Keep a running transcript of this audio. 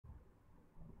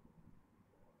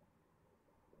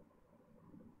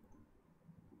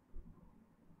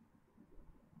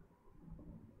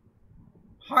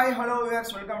Hi, hello viewers,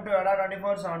 welcome to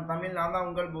Adda247 Tamil. நான் தான்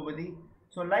உங்கள் பூபதி.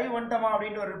 ஸோ லைவ் வந்துட்டோமா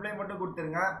அப்படின்ட்டு ஒரு ரிப்ளை மட்டும்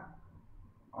கொடுத்துருங்க.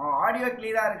 ஆடியோ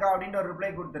கிளியராக இருக்கா அப்படின்ட்டு ஒரு ரிப்ளை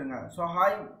கொடுத்துருங்க. ஸோ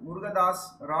ஹாய் முருகதாஸ்,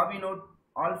 ராபினோட்,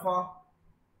 ஆல்ஃபா,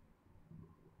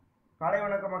 காலை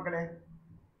வணக்கம் மக்களே.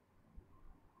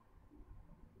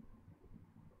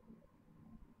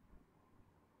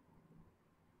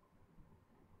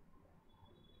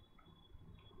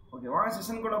 ஓகே, வாங்க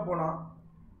செஷன் கூட போகலாம்.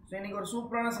 ஸோ இன்றைக்கி ஒரு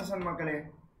சூப்பரான செஷன் மக்களே.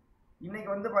 இன்றைக்கி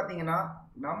வந்து பார்த்தீங்கன்னா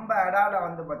நம்ம அடாவில்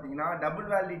வந்து பார்த்தீங்கன்னா டபுள்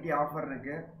வேலிடிட்டி ஆஃபர்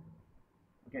இருக்குது.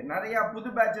 ஓகே, நிறையா புது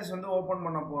பேட்சஸ் வந்து ஓப்பன்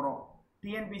பண்ண போகிறோம்.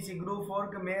 டிஎன்பிசி குரூப்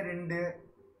 4க்கு மே 2,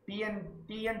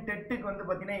 டிஎன் டெட்டுக்கு வந்து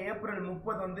பார்த்தீங்கன்னா ஏப்ரல்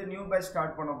 30 வந்து நியூ பேட்ச்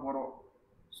ஸ்டார்ட் பண்ண போகிறோம்.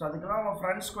 ஸோ அதுக்கெல்லாம் உங்கள்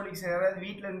ஃப்ரெண்ட்ஸ் கொலீக்ஸ் யாராவது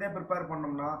வீட்டிலேருந்தே ப்ரிப்பேர்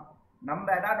பண்ணோம்னா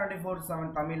நம்ம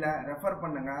Adda247 தமிழை ரெஃபர்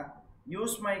பண்ணுங்கள்.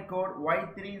 Use my code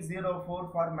Y304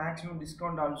 for maximum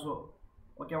discount also.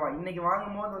 ஓகேவா, இன்றைக்கி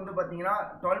வாங்கும்போது வந்து பார்த்தீங்கன்னா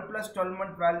 12+12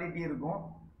 மந்த் வேலிடிட்டி இருக்கும்.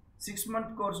 6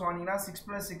 மந்த் கோர்ஸ் வாங்கிங்கன்னா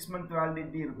 6+6 மந்த்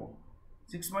வேலிடிட்டி இருக்கும்.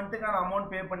 6 மந்த்துக்கான அமௌண்ட்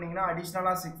பே பண்ணிங்கன்னா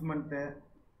அடிஷ்னலாக 6 மந்த்து,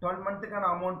 12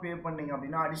 மந்த்துக்கான அமௌண்ட் பே பண்ணிங்க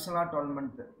அப்படின்னா அடிஷ்னலாக 12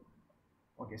 மந்த்து.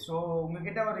 ஓகே, ஸோ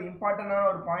உங்ககிட்ட ஒரு இம்பார்ட்டண்டான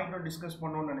ஒரு பாயிண்ட் டிஸ்கஸ்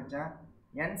பண்ணணும்னு நினச்சேன்.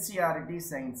 NCERT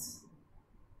science.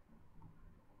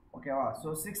 ஓகேவா, ஸோ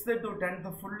 6th to 10th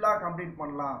ஃபுல்லாக கம்ப்ளீட்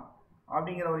பண்ணலாம்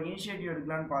அப்படிங்கிற ஒரு இனிஷியேட்டிவ்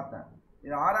எடுக்கலான்னு பார்த்தேன்.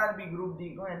 இது RRB குரூப்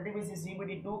டிக்கும் NTPC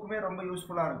CBT 2க்குமே ரொம்ப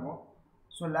யூஸ்ஃபுல்லாக இருக்கும்.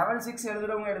 So level 6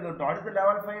 எழுதுறவங்க எழுதட்டும். அடுத்து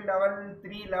லெவல் 5, லெவல்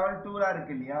 3, லெவல் 2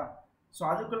 இருக்குது இல்லையா? ஸோ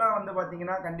அதுக்கெல்லாம் வந்து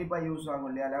பார்த்தீங்கன்னா கண்டிப்பாக யூஸ் ஆகும்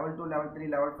இல்லையா? லெவல் 2, லெவல் 3,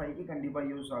 லெவல் 5க்கு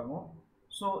கண்டிப்பாக யூஸ் ஆகும்.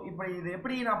 ஸோ இப்போ இது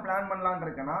எப்படி நான் பிளான் பண்ணலான்னு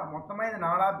இருக்கேன்னா, மொத்தமாக இது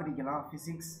 4ஆக பிரிக்கலாம்.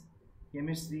 ஃபிசிக்ஸ்,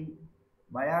 கெமிஸ்ட்ரி,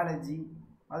 பயாலஜி,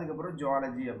 அதுக்கப்புறம்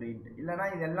ஜுவாலஜி அப்படின்ட்டு. இல்லைனா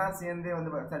இதெல்லாம் சேர்ந்தே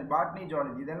வந்து பாட்னி,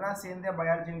 ஜுவாலஜி இதெல்லாம் சேர்ந்தே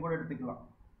பயாலஜின்னு கூட எடுத்துக்கலாம்.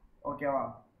 ஓகேவா?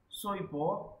 ஸோ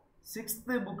இப்போது 6th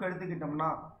புக் எடுத்துக்கிட்டோம்னா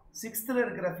 6th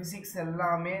இருக்கிற ஃபிசிக்ஸ்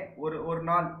எல்லாமே ஒரு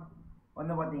நாள்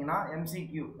வந்து பார்த்தீங்கன்னா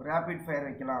MCQ ரேபிட் ஃபயர்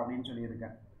வைக்கலாம் அப்படின்னு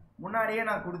சொல்லியிருக்கேன். முன்னாடியே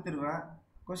நான் கொடுத்துருவேன்.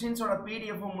 கொஷின்ஸோட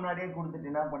பிடிஎஃப்பும் முன்னாடியே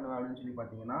கொடுத்துட்டு என்ன பண்ணுவேன் அப்படின்னு சொல்லி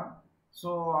பார்த்தீங்கன்னா, ஸோ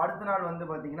அடுத்த நாள் வந்து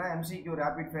பார்த்தீங்கன்னா MCQ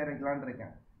ரேபிட் ஃபயர் வைக்கலான்னு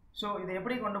இருக்கேன். ஸோ இதை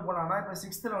எப்படி கொண்டு போகலான்னா, இப்போ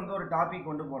 6th வந்து ஒரு டாபிக்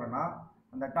கொண்டு போகிறேன்னா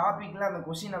அந்த டாப்பிக்கில் அந்த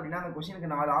கொஷின் அப்படின்னா அந்த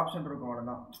கொஷினுக்கு 4 ஆப்ஷன் இருக்கும்.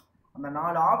 அவ்வளோதான். அந்த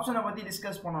 4 ஆப்ஷனை பற்றி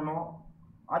டிஸ்கஸ் பண்ணணும்.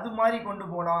 அது மாதிரி கொண்டு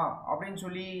போகலாம் அப்படின்னு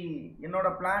சொல்லி என்னோட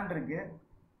பிளான் இருக்குது.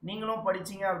 நீங்களும்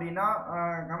படிச்சிங்க அப்படின்னா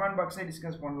கமெண்ட் பாக்ஸே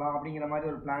டிஸ்கஸ் பண்ணலாம் அப்படிங்கிற மாதிரி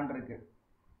ஒரு பிளான் இருக்குது.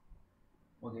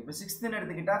 ஓகே, இப்போ 6th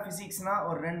எடுத்துக்கிட்டால் ஃபிசிக்ஸ்னால்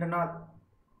ஒரு 2 நாள்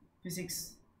ஃபிசிக்ஸ்,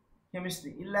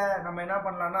 கெமிஸ்ட்ரி. இல்லை நம்ம என்ன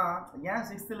பண்ணலான்னா, ஏன்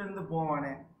 6th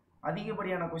போவானே,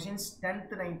 அதிகப்படியான கொஷின்ஸ்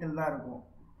 10th 9th தான் இருக்கும்.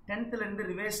 10th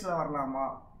ரிவேர்ஸில் வரலாமா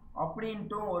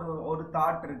அப்படின்ட்டும் ஒரு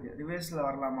தாட் இருக்குது. ரிவேர்ஸில்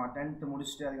வரலாமா 10th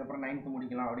முடிச்சுட்டு அதுக்கப்புறம் 9th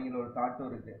முடிக்கலாம் அப்படிங்கிற ஒரு தாட்டும்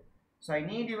இருக்குது. ஸோ ஐ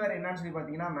நீட் யுவர் என்னன்னு சொல்லி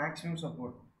பார்த்தீங்கன்னா மேக்ஸிமம்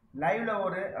சப்போர்ட். லைவில்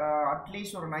ஒரு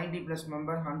அட்லீஸ்ட் ஒரு 90+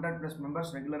 மெம்பர்ஸ், 100+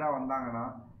 மெம்பர்ஸ் ரெகுலராக வந்தாங்கன்னா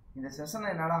இந்த செஷனை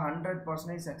என்னால்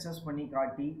 100% சக்ஸஸ் பண்ணி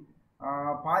காட்டி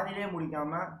பாதியிலே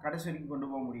முடிக்காமல் கடைசி வரைக்கும் கொண்டு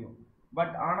போக முடியும்.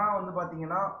 பட் ஆனால் வந்து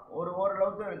பார்த்தீங்கன்னா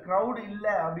ஓரளவுக்கு க்ரௌடு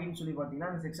இல்லை அப்படின்னு சொல்லி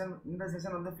பார்த்தீங்கன்னா இந்த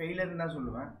செஷன் வந்து ஃபெயிலியர்னு தான்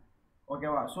சொல்லுவேன்.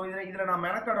 ஓகேவா? ஸோ இதில் நான்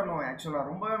மெனக்கடணும். ஆக்சுவலாக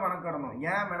ரொம்பவே மெனக்கடணும்.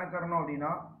 ஏன் மெனக்கடணும்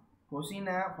அப்படின்னா,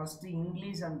 கொஷினை ஃபஸ்ட்டு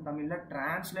இங்கிலீஷ் அண்ட் தமிழில்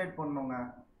ட்ரான்ஸ்லேட் பண்ணணுங்க.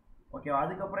 ஓகே,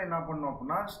 அதுக்கப்புறம் என்ன பண்ணணும்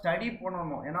அப்படின்னா ஸ்டடி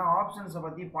பண்ணணும். ஏன்னா ஆப்ஷன்ஸை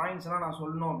பற்றி பாயிண்ட்ஸ்லாம் நான்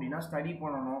சொல்லணும் அப்படின்னா ஸ்டடி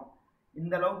பண்ணணும்.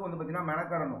 இந்த அளவுக்கு வந்து பார்த்தீங்கன்னா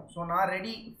மெனக்கடணும். ஸோ நான்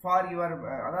ரெடி ஃபார் யுவர்,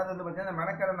 அதாவது வந்து பார்த்தீங்கன்னா இந்த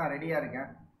மெனக்கட நான் ரெடியாக இருக்கேன்.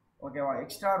 ஓகேவா?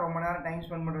 எக்ஸ்ட்ரா ரொம்ப நேரம் டைம்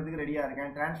ஸ்பெண்ட் பண்ணுறதுக்கு ரெடியாக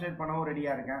இருக்கேன். ட்ரான்ஸ்லேட் பண்ணவும்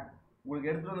ரெடியாக இருக்கேன். உங்களுக்கு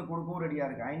எடுத்துகிட்டு வந்து கொடுக்கவும் ரெடியாக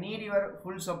இருக்கேன். I need your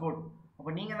full support.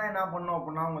 அப்போ நீங்கள் தான் என்ன பண்ணணும்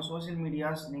அப்படின்னா, உங்கள் சோஷியல்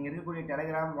மீடியாஸ், நீங்கள் இருக்கக்கூடிய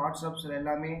டெலிகிராம், வாட்ஸ்அப்ஸில்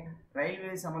எல்லாமே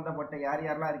ரயில்வே சம்மந்தப்பட்ட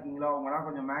யாரெல்லாம் இருக்கீங்களோ அவங்களாம்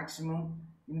கொஞ்சம் மேக்ஸிமம்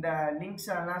இந்த லிங்க்ஸ்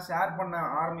எல்லாம் ஷேர் பண்ண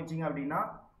ஆரம்பிச்சிங்க அப்படின்னா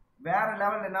வேறு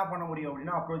லெவலில் என்ன பண்ண முடியும்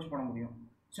அப்படின்னா அப்ரோச் பண்ண முடியும்.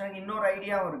 ஸோ எனக்கு இன்னொரு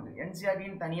ஐடியாவும் இருக்குது.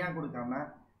 NCERTன்னு தனியாக கொடுக்காம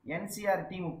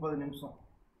NCERT 30 நிமிஷம்,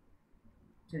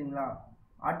 சரிங்களா?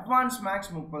 அட்வான்ஸ்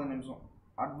மேக்ஸ் 30 நிமிஷம்,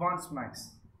 அட்வான்ஸ் மேக்ஸ்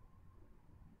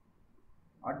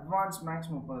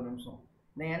 30 நிமிஷம்.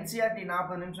 இந்த NCERT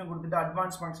 40 நிமிஷம் கொடுத்துட்டு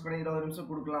அட்வான்ஸ் மேக்ஸ் கூட 20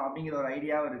 நிமிஷம் கொடுக்கலாம் அப்படிங்கிற ஒரு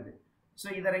ஐடியாவும் இருக்குது. ஸோ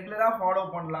இதை ரெகுலராக ஃபாலோ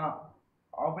பண்ணலாம்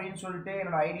அப்படின்னு சொல்லிட்டு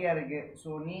என்னோட ஐடியா இருக்குது. ஸோ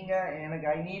நீங்கள் எனக்கு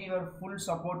I need your full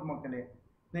support மக்களே.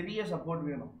 பெரிய சப்போர்ட்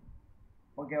வேணும்.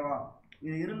 ஓகேவா?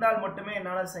 இது இருந்தால் மட்டுமே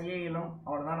என்னால் செய்ய இயலும்.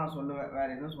 அவ்வளோதான் நான் சொல்லுவேன்,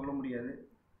 வேறு எதுவும் சொல்ல முடியாது.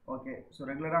 ஓகே, ஸோ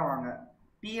ரெகுலராக வாங்க.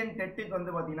 டிஎன் டெட்டுக்கு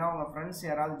வந்து பார்த்தீங்கன்னா உங்கள் ஃப்ரெண்ட்ஸ்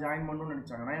யாராவது ஜாயின் பண்ணணும்னு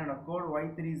நினச்சாங்கன்னா என்னோட கோட்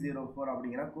Y304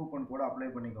 அப்படிங்கிற கூப்பன் கோடு அப்ளை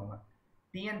பண்ணிக்கோங்க.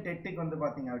 டிஎன் டெட்டுக்கு வந்து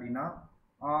பார்த்தீங்க அப்படின்னா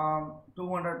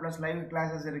 200+ லைவ்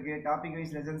கிளாஸஸ் இருக்குது, டாபிக்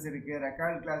வைஸ் லெசன்ஸ் இருக்குது,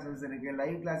 ரெக்கார்ட் கிளாஸஸ் இருக்குது,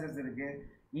 லைவ் கிளாஸஸ்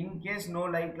இருக்குது. இன்கேஸ் நோ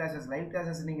லைவ்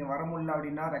கிளாஸஸ் நீங்கள் வர முடியல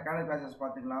அப்படின்னா ரெக்கார்டு கிளாஸஸ்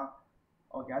பார்த்துக்கலாம்.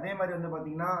 ஓகே, அதே மாதிரி வந்து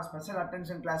பார்த்தீங்கன்னா special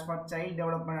attention class for child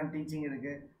development and teaching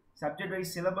இருக்குது. சப்ஜெக்ட்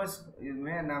வைஸ் சிலபஸ்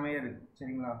இதுவுமே எல்லாமே இருக்குது,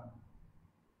 சரிங்களா?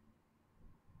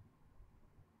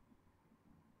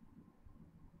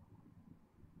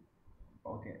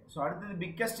 ஓகே, ஸோ அடுத்தது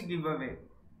பிக்கஸ்ட் கிவ் அவே.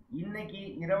 இன்னைக்கு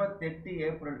 28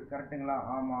 ஏப்ரல் கரெக்டுங்களா?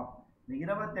 ஆமாம், இந்த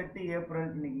 28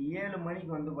 ஏப்ரல் இன்னைக்கு 7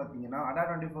 மணிக்கு வந்து பார்த்தீங்கன்னா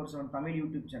Adda247 தமிழ்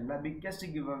யூடியூப் சேனலில் பிக்கஸ்ட்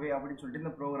கிவ் அவே அப்படின்னு சொல்லிட்டு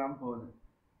இந்த ப்ரோக்ராம் போகுது.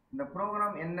 இந்த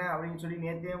ப்ரோக்ராம் என்ன அப்படின்னு சொல்லி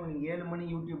நேற்றே நீங்கள் 7 மணி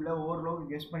யூடியூப்பில்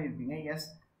ஓரளவுக்கு கெஸ் பண்ணியிருப்பீங்க. எஸ்,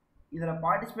 இதில்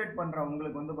பார்ட்டிசிபேட் பண்ணுற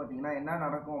உங்களுக்கு வந்து பார்த்தீங்கன்னா என்ன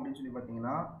நடக்கும் அப்படின்னு சொல்லி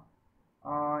பார்த்தீங்கன்னா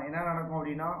என்ன நடக்கும்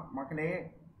அப்படின்னா மக்களே,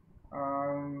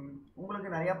 உங்களுக்கு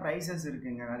நிறையா ப்ரைஸஸ்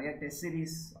இருக்குங்க. நிறையா டெஸ்ட்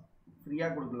சீரீஸ்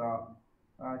ஃப்ரீயாக கொடுக்கலாம்,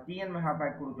 டிஎன்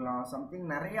மெகாபேக் கொடுக்கலாம், சம்திங்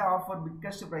நிறைய ஆஃபர்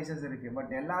பிக்கஸ்ட் ப்ரைஸஸ் இருக்குது.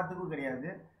 பட் எல்லாத்துக்கும் கிடையாது,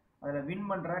 அதில் வின்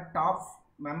பண்ணுற டாப்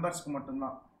மெம்பர்ஸ்க்கு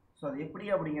மட்டும்தான். ஸோ அது எப்படி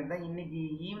அப்படிங்கிறத இன்றைக்கி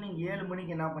ஈவினிங் 7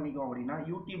 மணிக்கு என்ன பண்ணிக்கோம் அப்படின்னா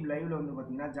யூடியூப் லைவில் வந்து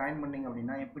பார்த்தீங்கன்னா ஜாயின் பண்ணிங்க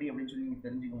அப்படின்னா எப்படி அப்படின்னு சொல்லி நீங்கள்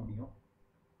தெரிஞ்சுக்க முடியும்.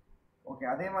 ஓகே,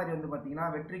 அதே மாதிரி வந்து பார்த்தீங்கன்னா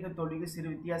வெற்றிக்கு தோல்விக்கு சிறு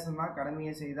வித்தியாசம் தான்.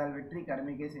 கடமையை செய்தால் வெற்றி,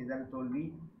 கடமைக்கே செய்தால் தோல்வி.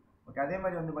 ஓகே, அதே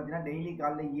மாதிரி வந்து பார்த்தீங்கன்னா டெய்லி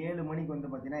காலைல 7 மணிக்கு வந்து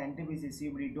பார்த்தீங்கன்னா NTPC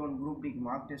CBT 2 குரூப் டிக்கு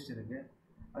மார்க் டெஸ்ட் இருக்குது.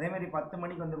 அதே மாதிரி 10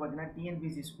 மணிக்கு வந்து பார்த்தீங்கன்னா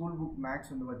TNPC ஸ்கூல் புக்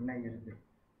மேக்ஸ் வந்து பார்த்தீங்கன்னா இருக்குது.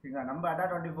 சரிங்களா? நம்ம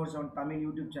Adda247 தமிழ்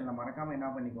யூடியூப் சேனலை மறக்காமல் என்ன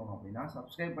பண்ணிக்கோங்க அப்படின்னா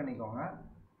சப்ஸ்கிரைப் பண்ணிக்கோங்க.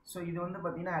 ஸோ இது வந்து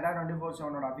பார்த்தீங்கன்னா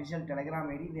Adda247 அஃபிஷியல் டெலிகிராம்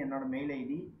ஐடி, இது என்னோட மெயில்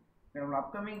ஐடி. என்னோட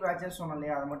அப்கமிங் பேட்சஸ் சொன்னேன்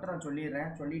இல்லையா, அதை மட்டும் நான்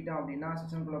சொல்லிட்டேன் அப்படின்னா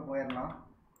செஷனுக்குள்ளே போயிடலாம்.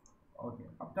 ஓகே,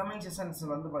 அப்கமிங் செஷன்ஸ்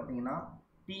வந்து பார்த்தீங்கன்னா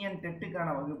TN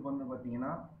டெட்டுக்கான வகுப்பு வந்து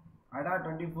பார்த்தீங்கன்னா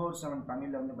Adda247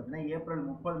 தமிழில் வந்து பார்த்தீங்கன்னா ஏப்ரல்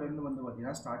 30 வந்து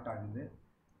பார்த்தீங்கன்னா ஸ்டார்ட் ஆகுது.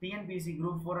 TNPC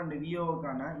குரூப் 4 அண்ட்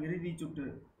விஓக்கான இறுதி சுற்று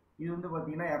இது வந்து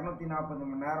பார்த்தீங்கன்னா 240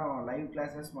 மணி நேரம் லைவ்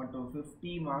கிளாஸஸ் மற்றும்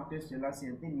 50 மார்க் டெஸ்ட் எல்லாம்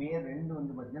சேர்த்து May 2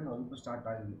 வந்து பார்த்தீங்கன்னா இந்த வகுப்பு ஸ்டார்ட்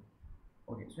ஆகுது.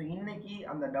 ஓகே, ஸோ இன்றைக்கி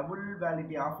அந்த டபுள்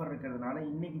வேலிட்டி ஆஃபர் இருக்கிறதுனால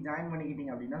இன்றைக்கி ஜாயின்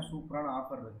பண்ணிக்கிட்டீங்க அப்படின்னா சூப்பரான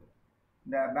ஆஃபர் இருக்குது.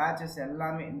 இந்த பேட்சஸ்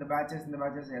எல்லாமே, இந்த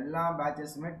பேட்சஸ் எல்லா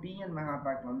பேட்சஸுமே டிஎன் மெகா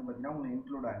பேக்கில் வந்து பார்த்தீங்கன்னா உங்களுக்கு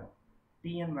இன்க்ளூட் ஆகும்.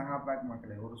 டிஎன் மெகா பேக்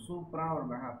மக்களே, ஒரு சூப்பரான ஒரு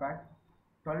mega back.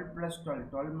 12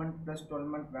 month plus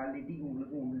 12 month validity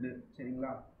உங்களுக்கு உண்டு.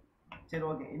 சரிங்களா? சரி,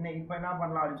 ஓகே, இப்போ என்ன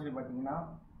பண்ணலாம் அப்படின்னு சொல்லி பார்த்தீங்கன்னா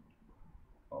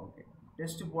ஓகே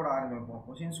டெஸ்ட்டு போட ஆரம்பிப்போம்.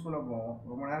 கொஷின்ஸ்குள்ளே போவோம்,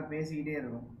 ரொம்ப நேரம் பேசிக்கிட்டே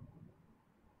இருக்கும்.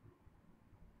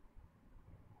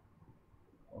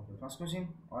 Okay, first question,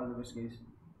 all the best guys.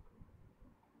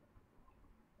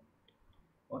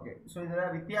 Okay, so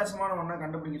இதில் வித்தியாசமான ஒன்றா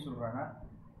கண்டுபிடிக்க சொல்கிறாங்க.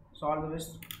 So all the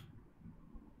best.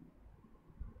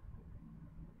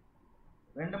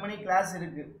 2 money class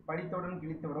இருக்குது, படித்தவுடன்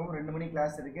கிழித்தவுடன் 2 மணி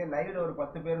கிளாஸ் இருக்குது. லைவில் ஒரு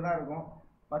 10 பேர் தான் இருக்கும்.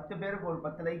 10 பேருக்கு ஒரு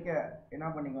 10 லைக்கை என்ன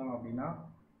பண்ணிக்கோங்க அப்படின்னா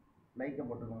லைக்கை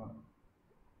போட்டுக்கோங்க.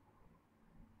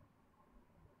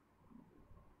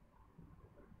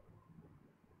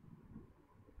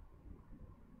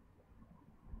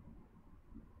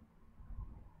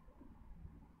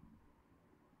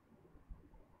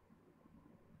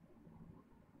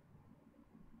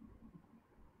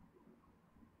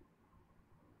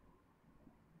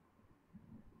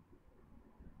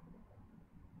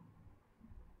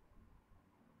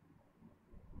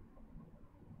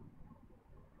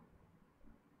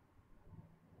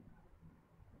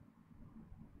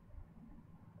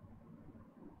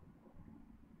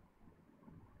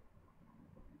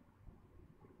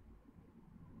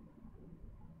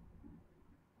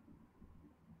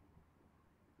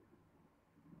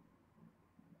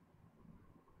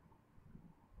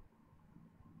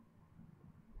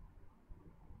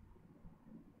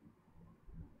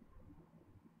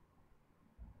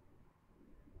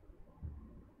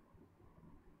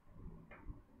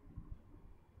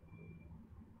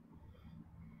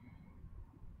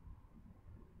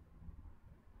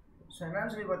 ஸோ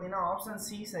என்னன்னு சொல்லி பார்த்தீங்கன்னா ஆப்ஷன்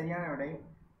சி சரியான விடை.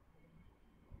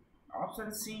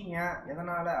 ஆப்ஷன் சி ஏன்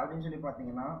எதனால் அப்படின்னு சொல்லி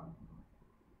பார்த்தீங்கன்னா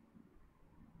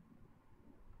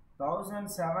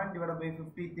 1007 /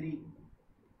 53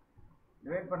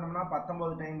 டிவைட் பண்ணோம்னா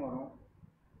 19 டைம் வரும்.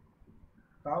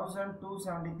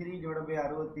 1273 /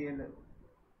 67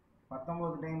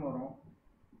 19 டைம் வரும்.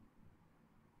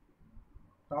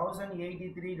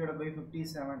 1083 /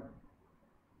 57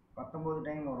 19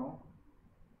 டைம் வரும்.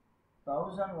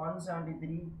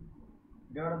 1173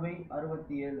 /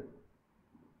 67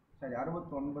 சரி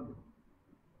 69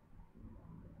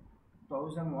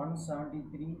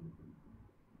 1173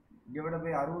 /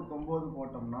 69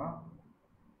 போட்டோம்னா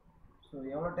ஸோ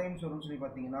எவ்வளோ டைம்ஸ் வரும்னு சொல்லி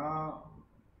பார்த்தீங்கன்னா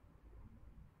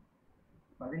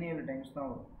 17 டைம்ஸ் தான்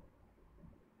வரும்.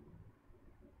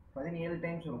 17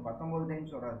 டைம்ஸ் வரும், 19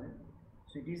 டைம்ஸ் வராது.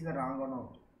 So it is the wrong one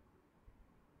out.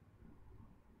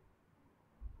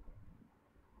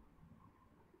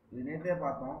 இது நேற்றே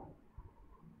பார்த்தோம்.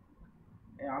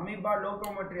 அமீபா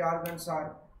லோகோமோட்டரி ஆர்கன்ஸ்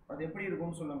ஆர், அது எப்படி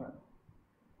இருக்கும்னு சொல்லுங்கள்.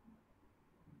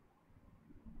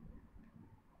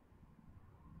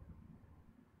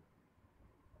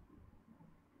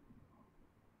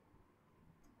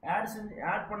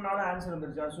 ஆட் பண்ணாலும் ஆன்சர்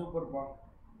வந்துருச்சா? சூப்பர்ப்பா.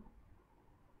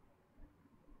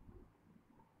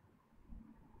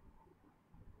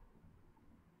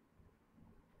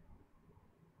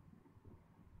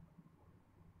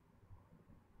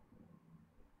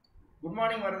 Good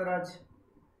morning Varadaraj.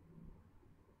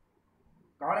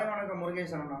 காலை வணக்கம்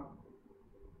முருகேசன் அண்ணா.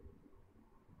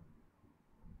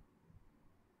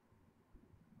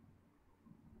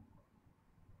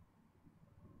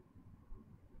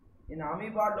 In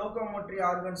amoeba, locomotory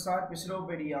organs are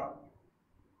Pisropedia.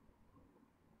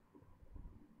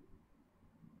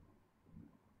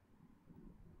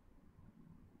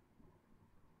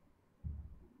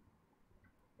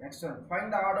 Next one, find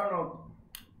the odd one out.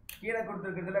 கீழே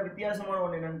கொடுத்துருக்கிறதுல வித்தியாசமான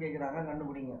ஒன்று என்னன்னு கேட்குறாங்க,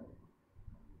 கண்டுபிடிங்க.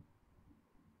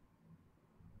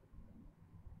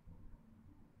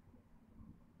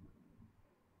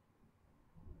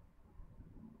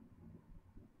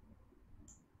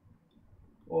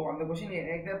 ஓ, அந்த கொஸ்டின்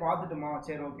நேற்றே பார்த்துட்டுமா?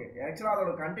 சரி, ஓகே. ஆக்சுவலாக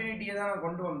அதோட கண்டினியூட்டியை தான் நான்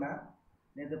கொண்டு வந்தேன்.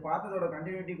 நேற்று பார்த்ததோட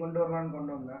கண்டினியூட்டி கொண்டு வரலான்னு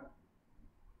கொண்டு வந்தேன்.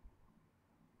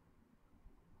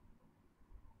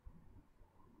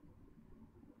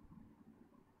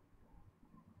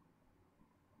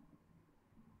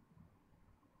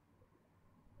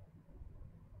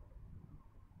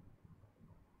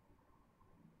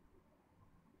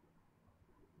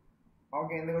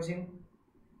 ஓகே, இந்த question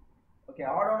okay.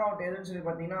 Add on out எதுன்னு சொல்லி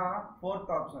பார்த்தீங்கன்னா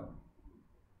ஃபோர்த் ஆப்ஷன்.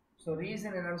 ஸோ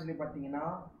ரீசன் என்னன்னு சொல்லி பார்த்தீங்கன்னா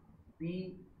PRUY,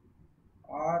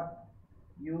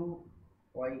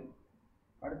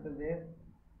 அடுத்தது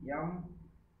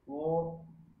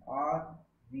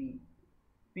MORV,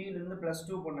 Pலேருந்து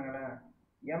 +2 பண்ணுங்களேன்.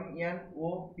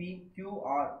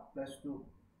 MNOPQR +2,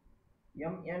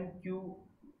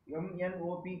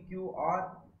 MNOPQR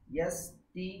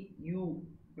STU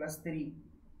 +3,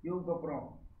 யூக்கு அப்புறம்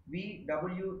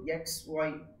VWXY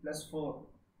 +4,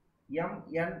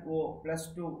 MNO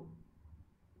 +2,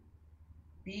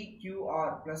 PQR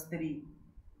 +3,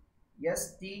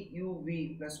 STUV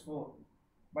 +4.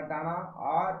 But ஆனால்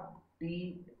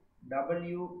RTWZ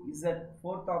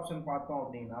ஃபோர்த் ஆப்ஷன் பார்த்தோம்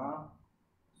அப்படின்னா,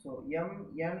 ஸோ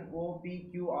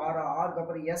MNOPQR, ஆருக்கு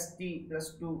அப்புறம் ST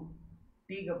 +2,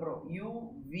 Tக்கு அப்புறம்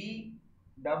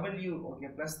UVW, ஓகே,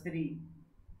 +3,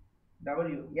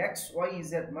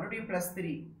 WXYZ மறுபடியும்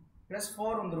 +3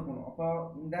 +4 வந்திருக்கணும். அப்போ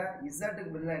இந்த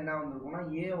இசட்டுக்கு பதிலாக என்ன வந்திருக்கும்னா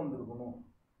A வந்திருக்கணும்.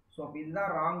 ஸோ அப்போ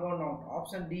இதுதான் wrong one out.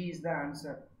 Option D is the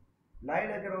answer.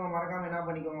 லைவ்ல இருக்கிறவங்க மறக்காம என்ன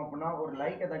பண்ணிக்கோங்க அப்படின்னா ஒரு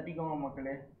லைக்கை தட்டிக்கோங்க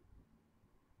மக்களே.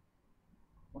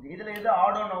 ஓகே, இதில் எது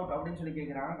ஆட் ஆன் அவுட் அப்படின்னு சொல்லி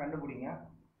கேட்குறாங்க, கண்டுபிடிங்க.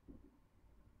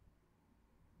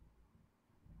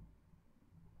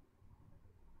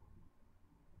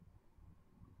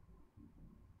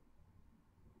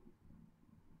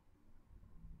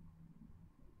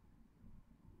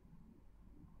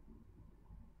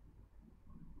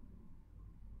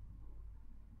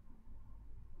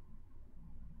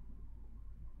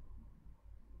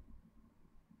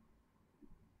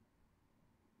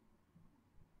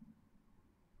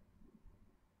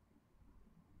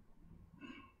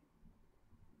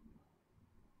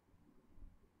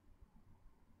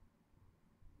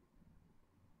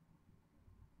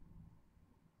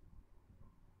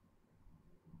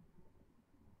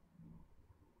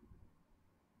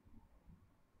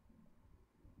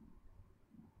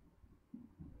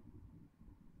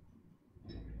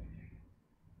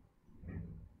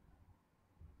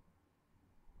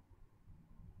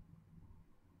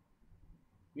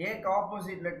 ஏக்கு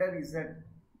ஆப்போசிட் லெட்டர் Z,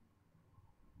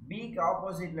 பிக்கு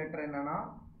ஆப்போசிட் லெட்டர் என்னன்னா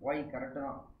Y, கரெக்டு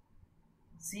தான்.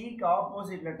 சிக்கு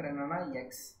ஆப்போசிட் லெட்டர் என்னன்னா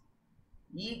X,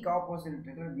 ஈக்கு ஆப்போசிட்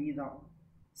லெட்டர் V தான்.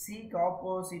 சிக்கு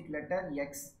ஆப்போசிட் லெட்டர்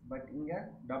X, பட் இங்கே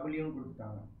Wன்னு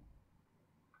கொடுத்துட்டாங்க.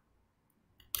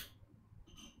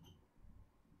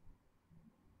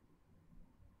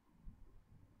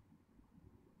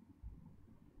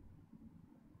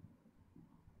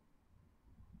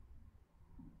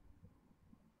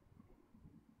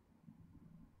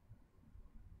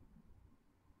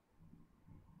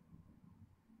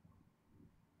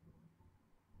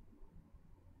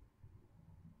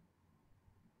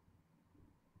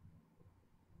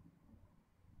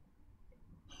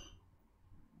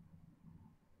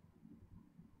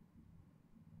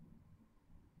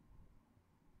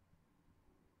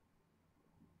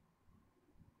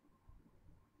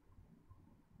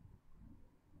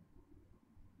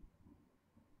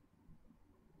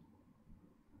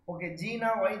 Okay, G na,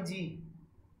 why G?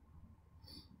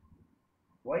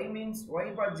 Y means why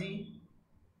pa G?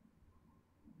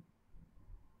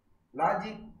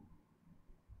 Logic.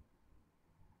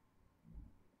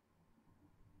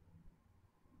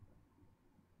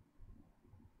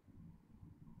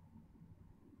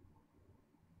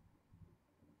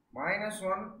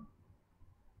 -1,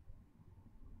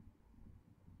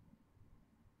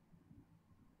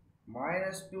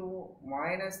 -2,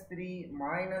 -3,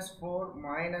 -4,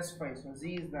 -5. So Z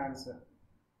is the answer.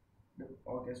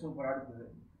 Okay, super. அடுத்தது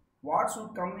What should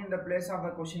come in the place of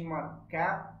the question mark?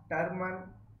 Cap, turban,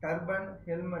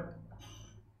 helmet.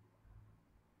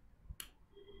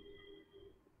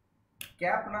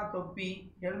 கேப்னா தொப்பி,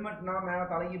 ஹெல்மெட்னா மேலே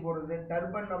தலைக்கு போடுறது,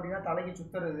 Durban அப்படின்னா தலைக்கு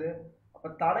சுத்துறது. அப்போ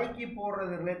தலைக்கு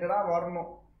போடுறது ரிலேட்டடாக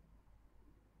வரணும்.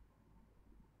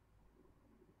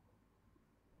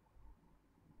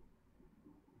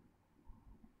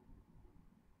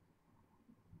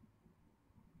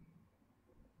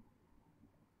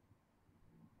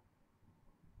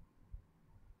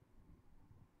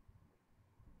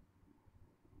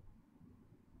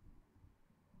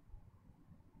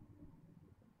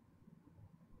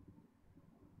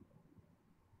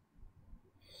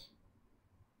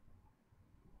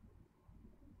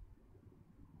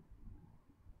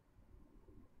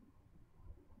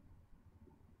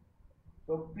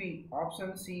 தொப்பி.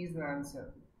 Option C is the answer.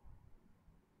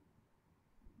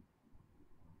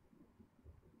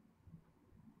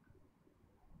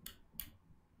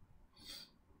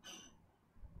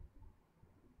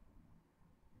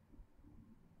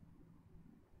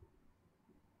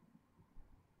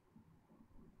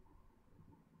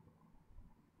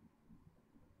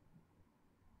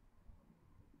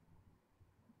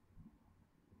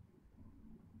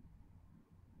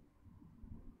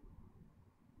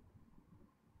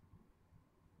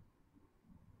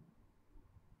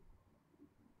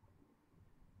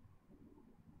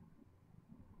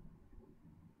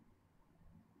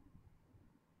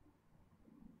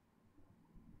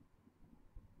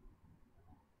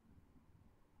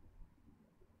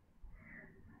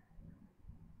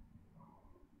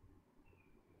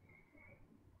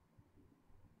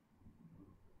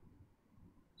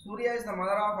 Surya is the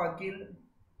mother of Akhil,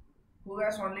 who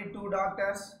has only 2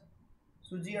 daughters,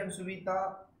 Suji and Suvita.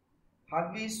 How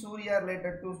is Surya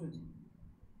related to Suji?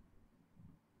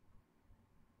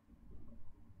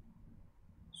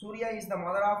 Surya is the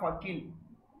mother of Akhil.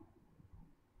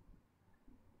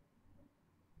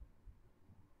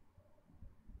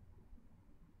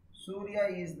 Surya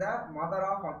is the mother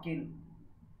of Akhil.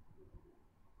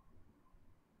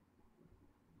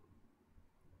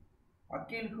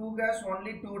 Akhil who has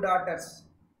only 2 daughters,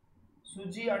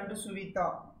 Suji and Suvita.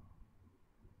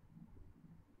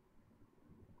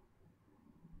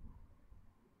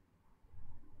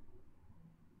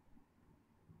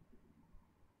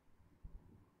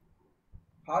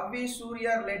 How is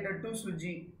Surya related to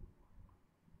Suji?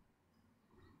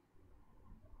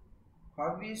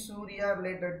 How is Surya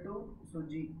related to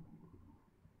Suji?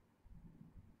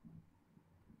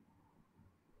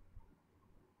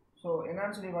 So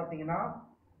என்னன்னு சொல்லி பார்த்தீங்கன்னா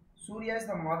Surya is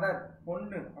the mother,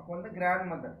 பொண்ணு. அப்போ வந்து grand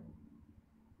mother.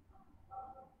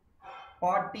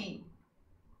 பாட்டி.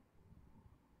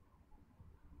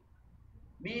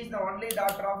 B is the only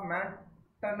daughter of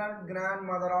maternal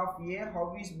grandmother of A. How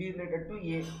is B related to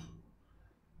A?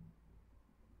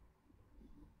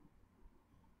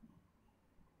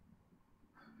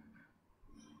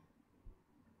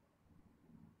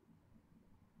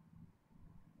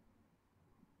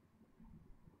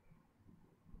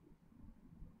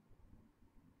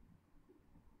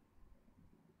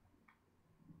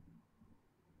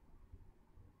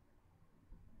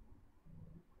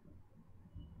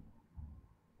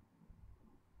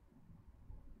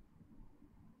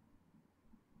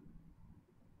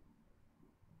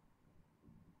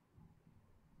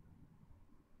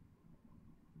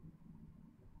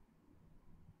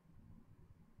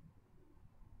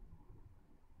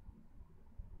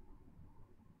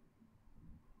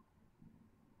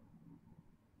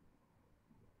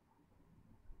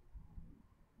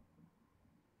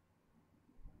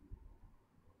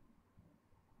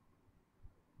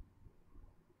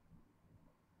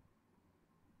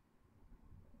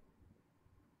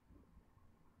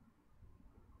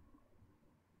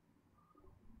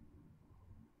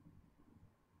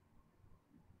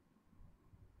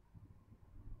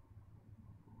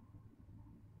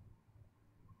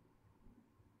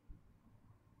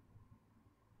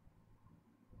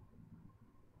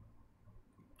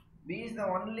 B is the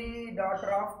only daughter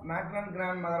of maternal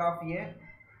grandmother of A.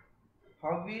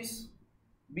 How is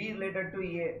B related to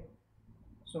A?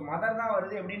 So mother தான்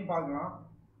வருது, எப்படின்னு பார்க்கலாம்.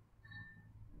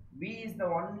 B is the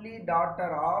only daughter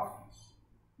of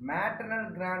maternal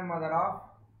grandmother of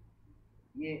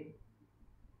A.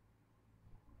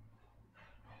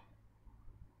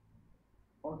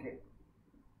 Okay.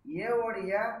 A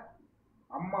உடைய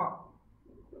அம்மா,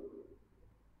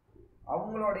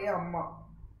 அவங்களுடைய அம்மா,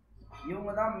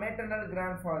 இவங்க தான் maternal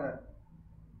grandfather.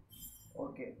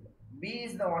 Okay. B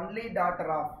is the only daughter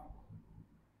of.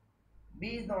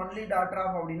 B is the only daughter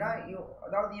of அப்படின்னா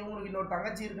அதாவது இவங்களுக்கு இன்னொரு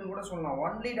தங்கச்சி இருக்குன்னு கூட சொல்லலாம்.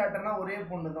 ஒன்லி டாட்டர்னா ஒரே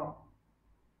பொண்ணு தான்.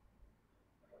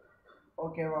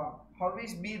 ஓகேவா? how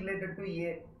is b related to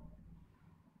a?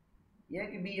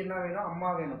 ஏக்கு b என்ன வேணும்? அம்மா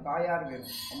வேணும், தாயார்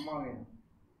வேணும், அம்மா வேணும்.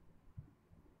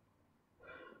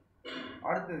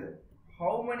 அடுத்தது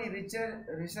how many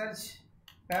research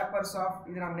papers of,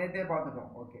 இது நம்ம நேத்தே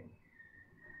பார்த்துட்டோம். ஓகே,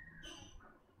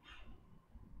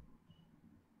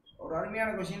 ஒரு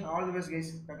அருமையான question. All the best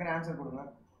guys, டக்குனு ஆன்சர் கொடுங்க.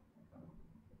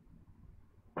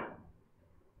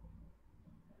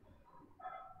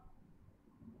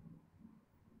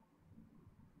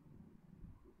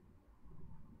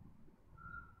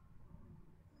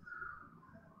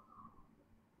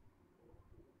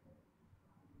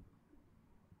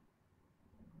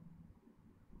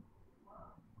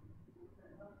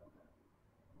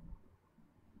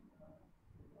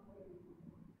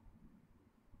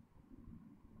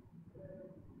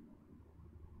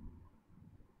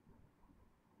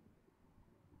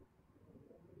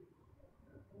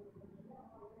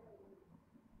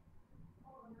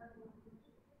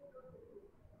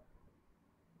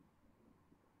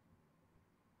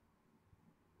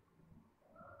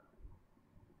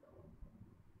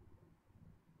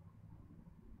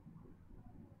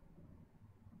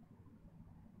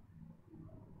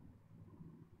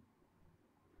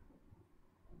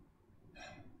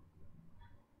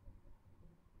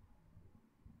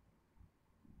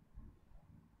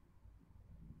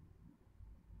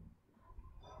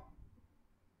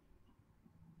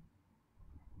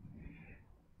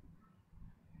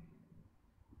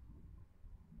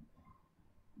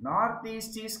 North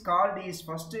east is called east.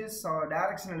 First is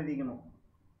direction எழுதிக்கணும்.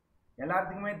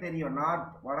 எல்லாத்துக்குமே தெரியும்,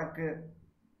 நார்த் வடக்கு,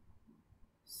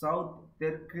 சவுத்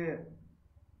தெற்கு,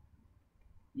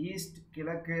 ஈஸ்ட்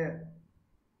கிழக்கு,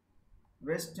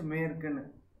 வெஸ்ட் மேற்குன்னு.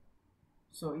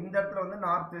 ஸோ இந்த இடத்துல வந்து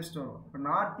நார்த் வெஸ்ட் வரும். இப்போ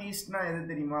நார்த் ஈஸ்ட்னா எது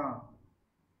தெரியுமா?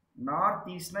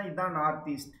 நார்த் ஈஸ்ட்னா இதுதான் நார்த்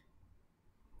ஈஸ்ட்.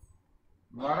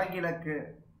 வடகிழக்கு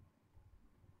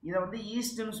இதை வந்து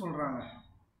ஈஸ்ட்னு சொல்கிறாங்க.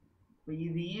 இப்போ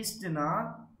இது ஈஸ்ட்னா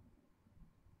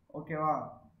ஓகேவா?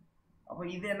 அப்போ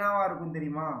இது என்னவா இருக்கும்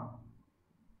தெரியுமா?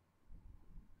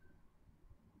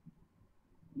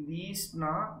 இது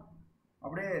ஈஸ்ட்னா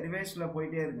அப்படியே ரிவர்ஸில்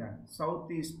போயிட்டே இருங்க.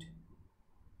 South east,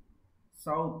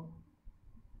 south,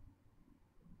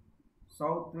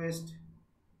 south west,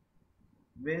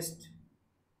 west,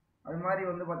 அது மாதிரி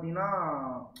வந்து பார்த்தீங்கன்னா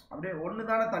அப்படியே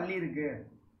ஒன்று தானே தள்ளி இருக்கு.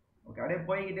 ஓகே, அப்படியே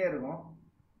போய்கிட்டே இருக்கும்.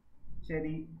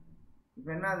 சரி,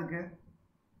 இப்போ என்ன அதுக்கு?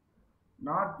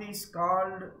 North east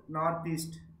called north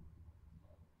east.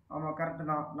 ஆமாம், கரெக்டு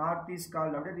தான். நார்த் ஈஸ்ட்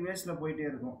கால்டு அப்படியே ரிவர்ஸில் போயிட்டே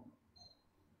இருக்கும்.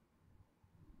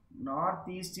 North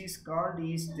east is called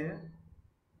east,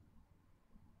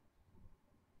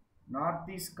 north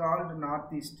east called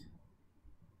north east.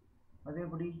 அது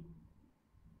எப்படி?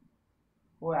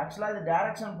 ஓ, ஆக்சுவலாக இது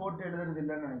டைரக்ஷன் போட்டு எழுதுறது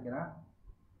இல்லைன்னு நினைக்கிறேன்.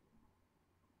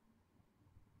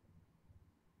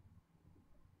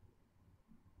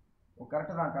 ஓ,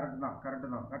 கரெக்டு தான், கரெக்டு தான், கரெக்டு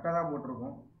தான், கரெக்டாக தான்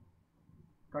போட்டிருக்கோம்,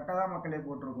 கரெக்டாக தான் மக்களே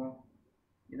போட்டிருக்கோம்.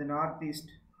 இது நார்த்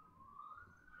ஈஸ்ட்,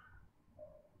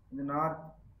 இது நார்த்,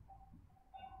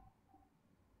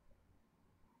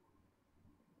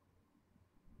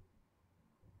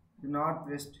 இது நார்த்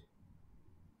வெஸ்ட்.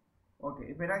 ஓகே,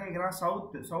 இப்போ என்ன கேட்குறான்?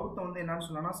 சவுத்து. சவுத்தை வந்து என்னன்னு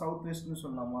சொல்லலாம்னா சவுத் வெஸ்ட்னு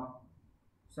சொல்லலாமா?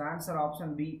 ஸோ ஆன்சர்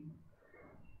ஆப்ஷன் பி,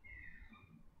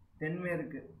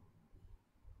 தென்மேற்கு.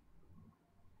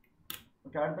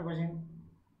 ஓகே, அடுத்த question.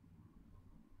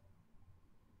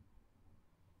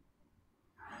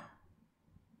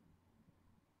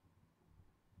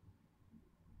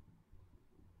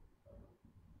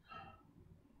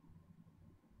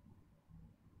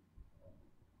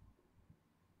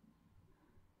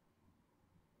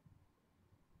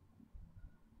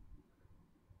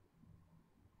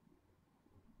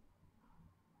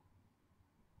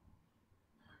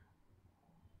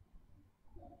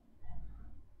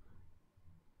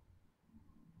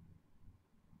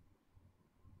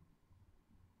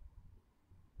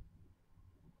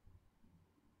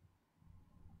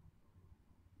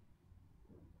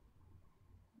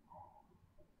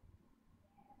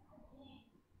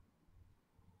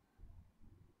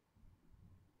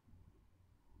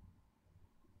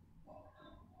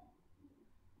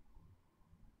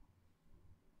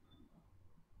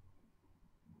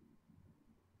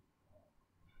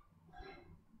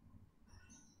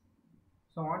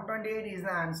 So 128 is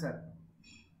the answer.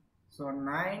 So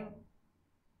 9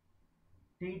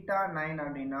 theta 9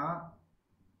 அப்படின்னா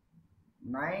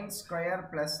 9 square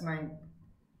plus 9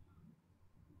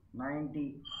 90.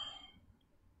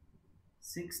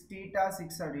 6 theta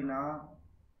 6 அப்படின்னா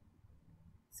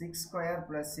 6 square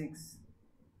plus 6.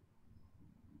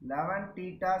 11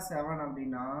 theta 7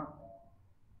 அப்படின்னா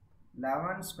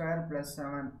 11 square plus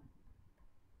 7.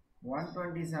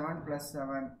 127 plus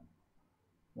 7.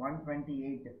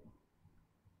 128.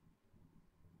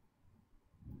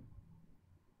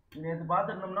 நேற்று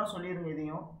பார்த்துருந்தோம்னா சொல்லிடுங்க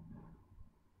இதையும்.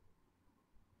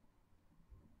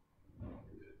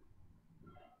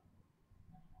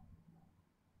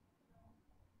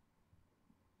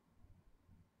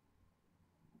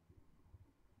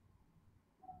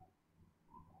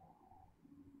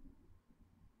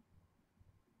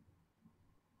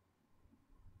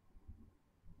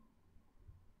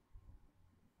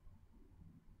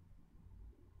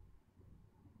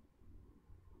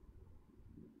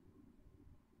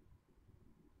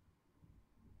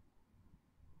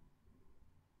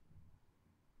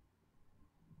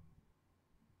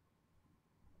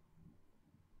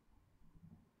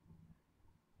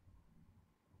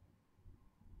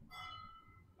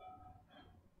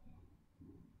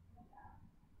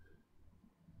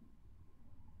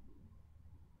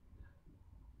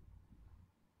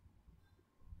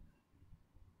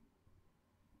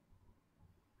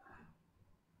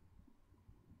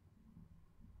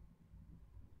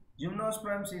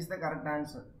 Gymnosperms is the correct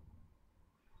answer.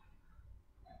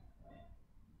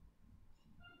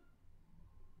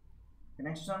 The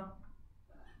next one.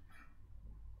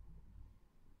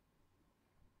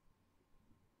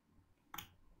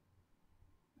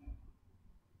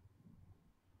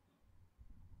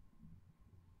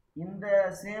 In the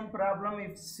same problem,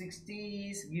 if 60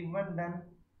 is given, then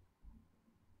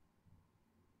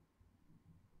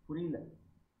புரியல.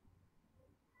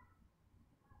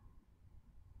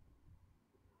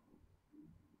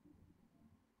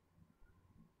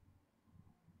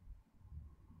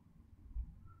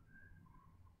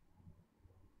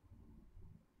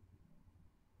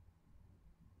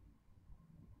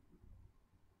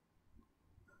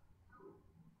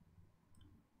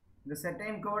 The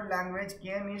certain code language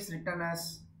came is written as,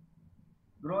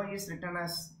 grow is written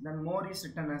as, then more is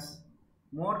written as.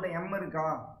 More la M இருக்கா,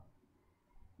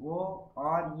 O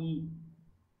R E,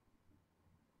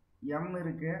 M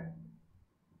இருக்கு,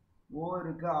 O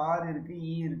இருக்கு, R இருக்கு,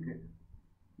 E இருக்கு.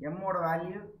 M ஓட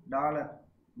value dollar.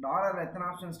 டாலர்ல எத்தனை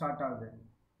option start ஆகுது?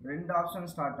 2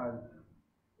 option start ஆகுது.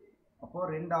 அப்போ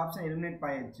 2 ஆப்ஷன் எலிமினேட்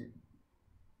ஆயிடுச்சு.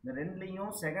 இந்த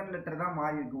ரெண்டுலையும் செகண்ட் லெட்டர் தான்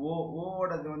மாறி இருக்கு.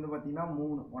 ஓடது வந்து பார்த்தீங்கன்னா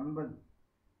 3 9.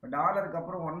 இப்போ டாலருக்கு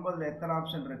அப்புறம் 9ல் எத்தனை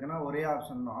ஆப்ஷன் இருக்குன்னா ஒரே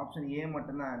ஆப்ஷன் தான். ஆப்ஷன் ஏ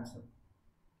மட்டும்தான் answer.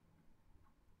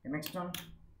 Next one.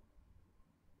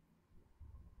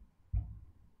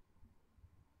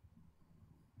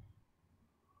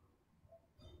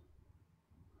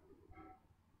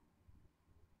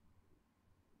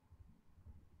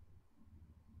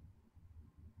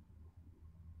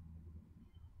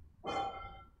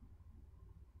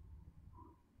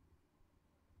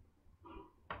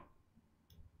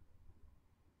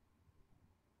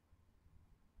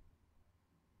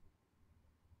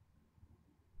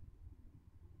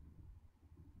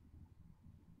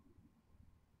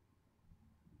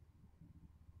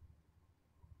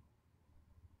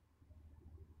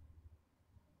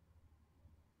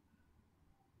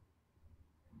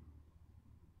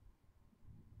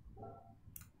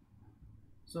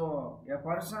 So a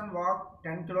person walk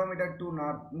 10 km to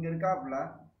north. இங்க இருக்காப்ல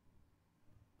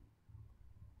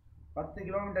 10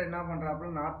 km என்ன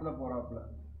பண்றாப்ல, நார்த்ல போறாப்ல.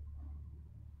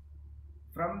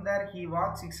 From there he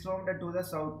walks 6 km to the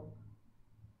south.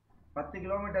 10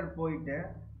 km போயிட்டு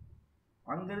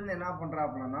அங்கிருந்து என்ன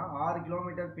பண்றாப்லன்னா 6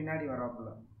 km பின்னாடி வராப்ல.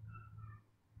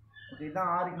 ஓகே,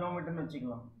 இதான் 6 km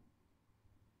வச்சுக்கலாம்.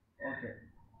 Okay,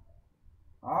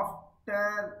 after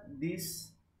this,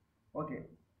 okay,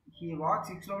 he walks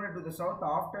 6 km to the south.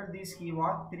 After this he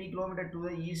walks 3 km to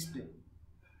the east.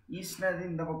 East அது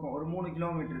இந்த பக்கம் ஒரு 3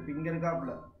 km இருக்கு. இங்க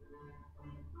இருக்காப்ல.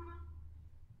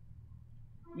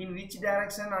 In which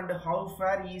direction and how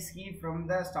far is he from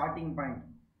the starting point?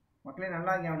 மக்களே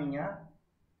நல்லா கவனிங்க.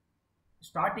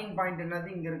 ஸ்டார்டிங் பாயிண்ட் என்னது,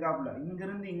 இங்க இருக்காப்ல. இங்க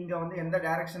இருந்து இங்க வந்து எந்த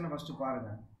டைரக்ஷன் ஃபர்ஸ்ட்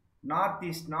பாருங்க. North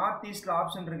east. நார்த் ஈஸ்ட்ல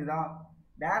ஆப்ஷன் இருக்குதா?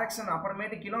 டைரக்ஷன்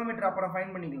அப்புறமேட்டு கிலோமீட்டர் அப்புறம்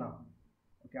ஃபைண்ட் பண்ணிக்கலாம்.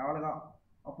 ஓகே, அவ்வளவுதான்.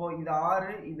 அப்போ இது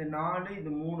 6, இது 4,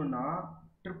 இது 3னா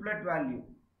ட்ரிப்ளெட் வேல்யூ.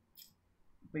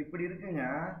 இப்போ இப்படி இருக்குங்க.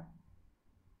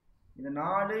 இது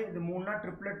 4, இது 3னா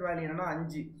ட்ரிப்ளெட் வேல்யூ என்னன்னா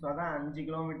 5. ஸோ அதான் 5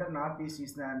 km north east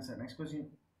is the answer. Next question.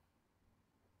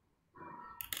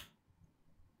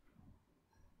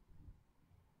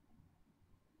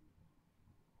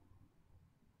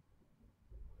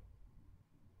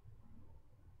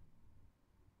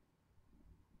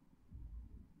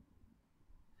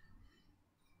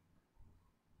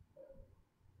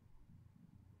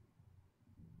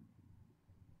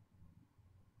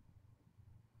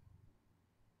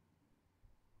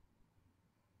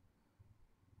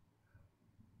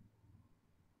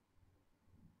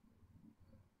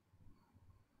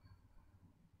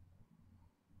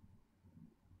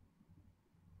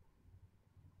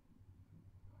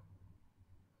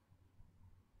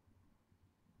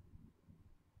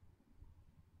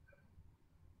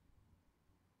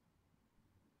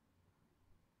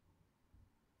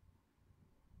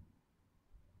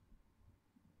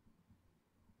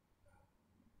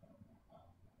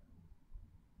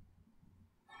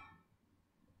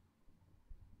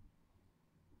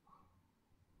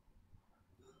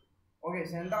 Okay,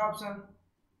 so எந்த ஆப்ஷன்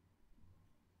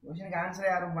கொஸ்டினுக்கு ஆன்சரே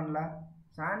யாரும் பண்ணல.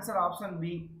 Answer option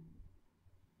B.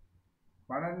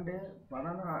 12,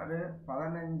 16,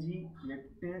 15,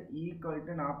 8 equal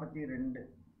to 42.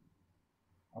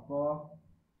 அப்போது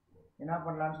என்ன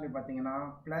பண்ணலான்னு சொல்லி பார்த்தீங்கன்னா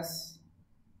ப்ளஸ்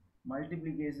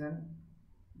மல்டிப்ளிகேஷன்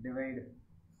டிவைடு.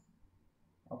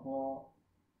 அப்போது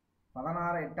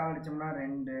 16 8 அடித்தோம்னா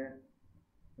 2,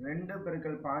 2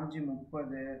 பெருக்கல் 5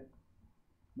 30,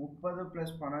 30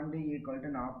 + 12 equal to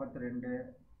 42,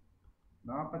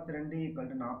 42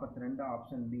 equal to 42,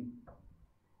 option B.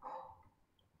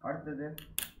 அடுத்தது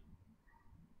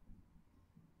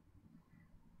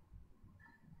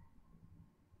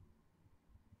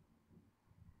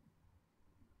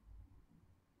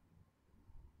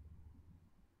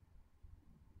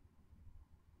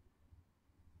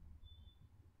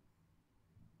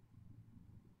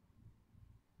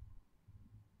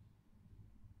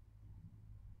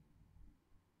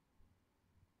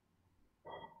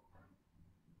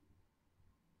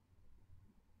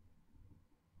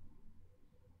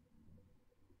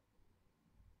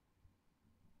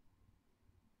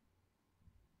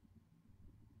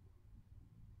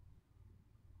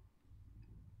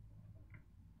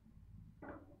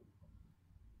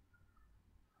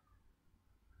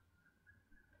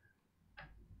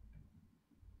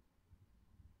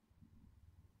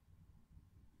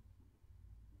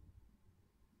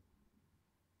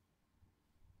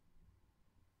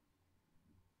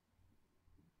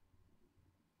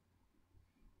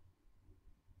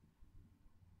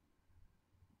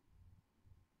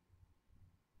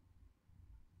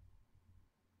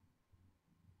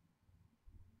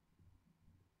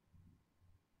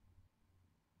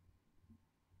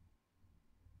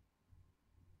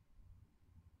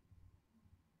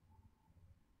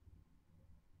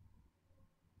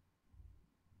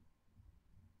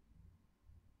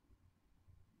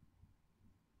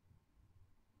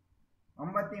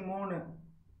 $53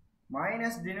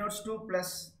 minus denotes to plus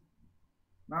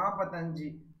 45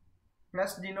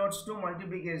 plus denotes to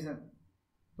multiplication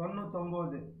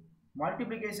 99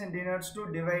 multiplication denotes to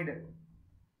divide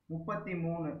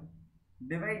 33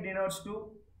 divide denotes to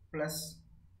plus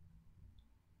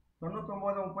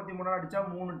 99 33 அடிச்சா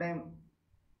 3 டைம்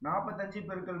 45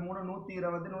 பெருக்கல் 3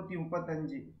 120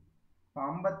 135. இப்போ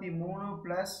 53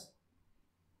 plus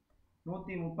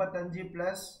 135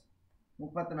 plus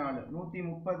 34 130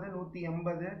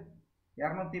 180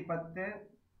 210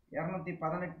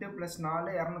 218 plus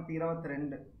 4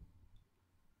 222.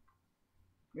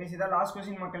 கைஸ் இதான் லாஸ்ட்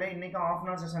கொஸ்டின் மக்களே. இன்றைக்கும் of an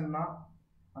hour session தான்.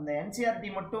 அந்த NCERT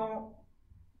மட்டும்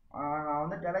நான்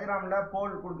வந்து டெலிகிராமில்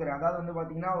போல் கொடுக்குறேன். அதாவது வந்து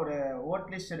பார்த்தீங்கன்னா ஒரு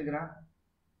ஓட் லிஸ்ட் எடுக்கிறேன்.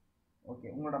 ஓகே,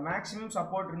 உங்களோட மேக்ஸிமம்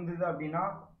சப்போர்ட் இருந்தது அப்படின்னா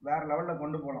வேறு லெவலில்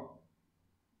கொண்டு போகலாம்.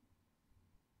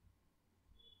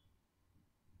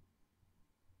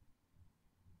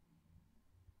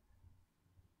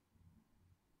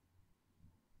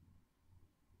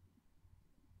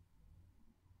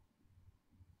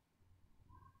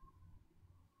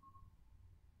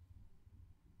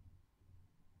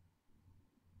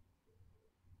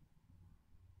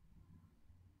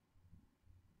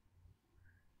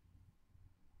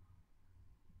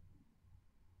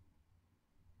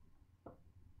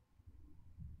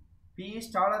 P is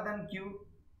taller than Q.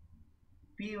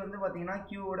 P வந்து பார்த்தீங்கன்னா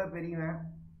Q ஓட பெரியவன்.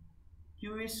 Q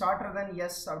is shorter than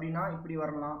S அப்படின்னா இப்படி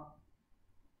வரலாம்,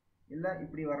 இல்லை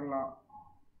இப்படி வரலாம்.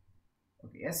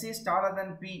 Okay, S is taller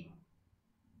than P.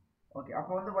 Okay,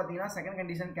 அப்போ வந்து பார்த்தீங்கன்னா செகண்ட்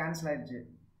கண்டிஷன் கேன்சல் ஆயிடுச்சு.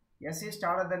 S is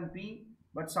taller than P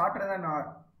but shorter than R.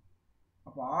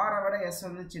 அப்போ R விட S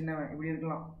வந்து சின்னவன், இப்படி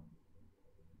இருக்கலாம்.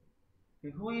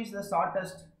 Who is the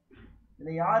shortest?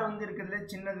 இதில் யார் வந்து இருக்கிறதுல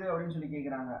சின்னது அப்படின்னு சொல்லி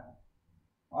கேட்குறாங்க.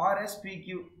 RSPQ.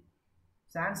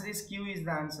 Answer is Q is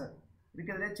the answer.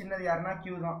 இருக்கிறதுலே சின்னது யாருன்னா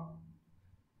Q தான்.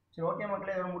 சரி, ஓகே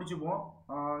மக்களே, இதோட முடிச்சுப்போம்.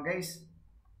 கைஸ்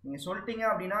நீங்கள் சொல்லிட்டீங்க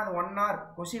அப்படின்னா அது 1 hour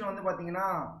கொஷின் வந்து பார்த்தீங்கன்னா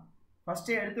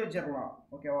ஃபஸ்ட்டே எடுத்து வச்சிடலாம்.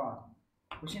 ஓகேவா,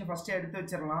 கொஷின் ஃபஸ்ட்டே எடுத்து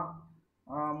வச்சிடலாம்.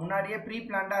 முன்னாடியே ப்ரீ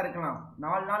பிளான்டாக இருக்கலாம்.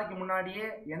 4 நாளைக்கு முன்னாடியே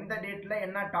எந்த டேட்டில்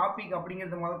என்ன டாபிக்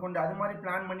அப்படிங்கிறது முதற்கொண்டு அது மாதிரி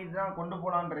பிளான் பண்ணிட்டு தான் கொண்டு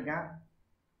போகலான்னு இருக்கேன்.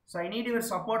 So I need your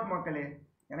support மக்களே.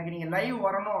 எனக்கு நீங்கள் லைவ்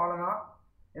வரணும், அவ்வளோதான்.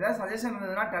 ஏதாவது சஜஷன்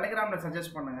இருந்ததுன்னா டெலிகிராமில்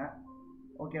சஜஸ்ட் பண்ணுங்கள்.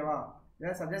 ஓகேவா,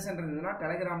 ஏதாவது சஜஷன் இருந்ததுன்னா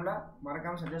டெலிகிராமில்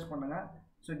மறக்காமல் சஜஸ்ட் பண்ணுங்கள்.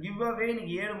 ஸோ கிவ் அவே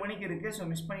இன்றைக்கி 7 மணிக்கு இருக்குது. ஸோ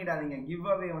மிஸ் பண்ணிடாதீங்க. கிவ்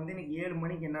அவே வந்து இன்றைக்கி 7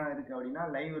 மணிக்கு என்ன இருக்குது அப்படின்னா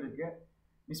லைவ் இருக்குது,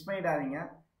 மிஸ் பண்ணிடாதீங்க.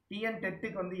 TN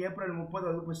டெட்டுக்கு வந்து ஏப்ரல் 30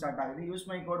 வகுப்பு ஸ்டார்ட் ஆகுது. Use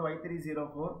my code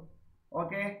Y304.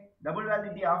 Okay, double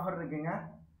validity offer இருக்குங்க,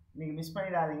 இன்றைக்கி மிஸ்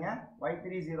பண்ணிடாதீங்க.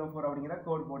 Y304 அப்படிங்கிற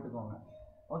கோட் போட்டுக்கோங்க.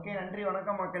 ஓகே, நன்றி,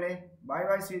 வணக்கம் மக்களே. பாய்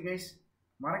பாய், see you guys.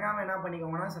 மறக்காமல் என்ன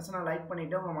பண்ணிக்கோங்கன்னா செஷனை லைக்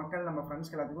பண்ணிவிட்டு உங்கள் மக்கள் நம்ம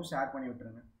ஃப்ரெண்ட்ஸ்க்கு எல்லாத்துக்கும் ஷேர் பண்ணி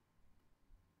விட்டுருங்க.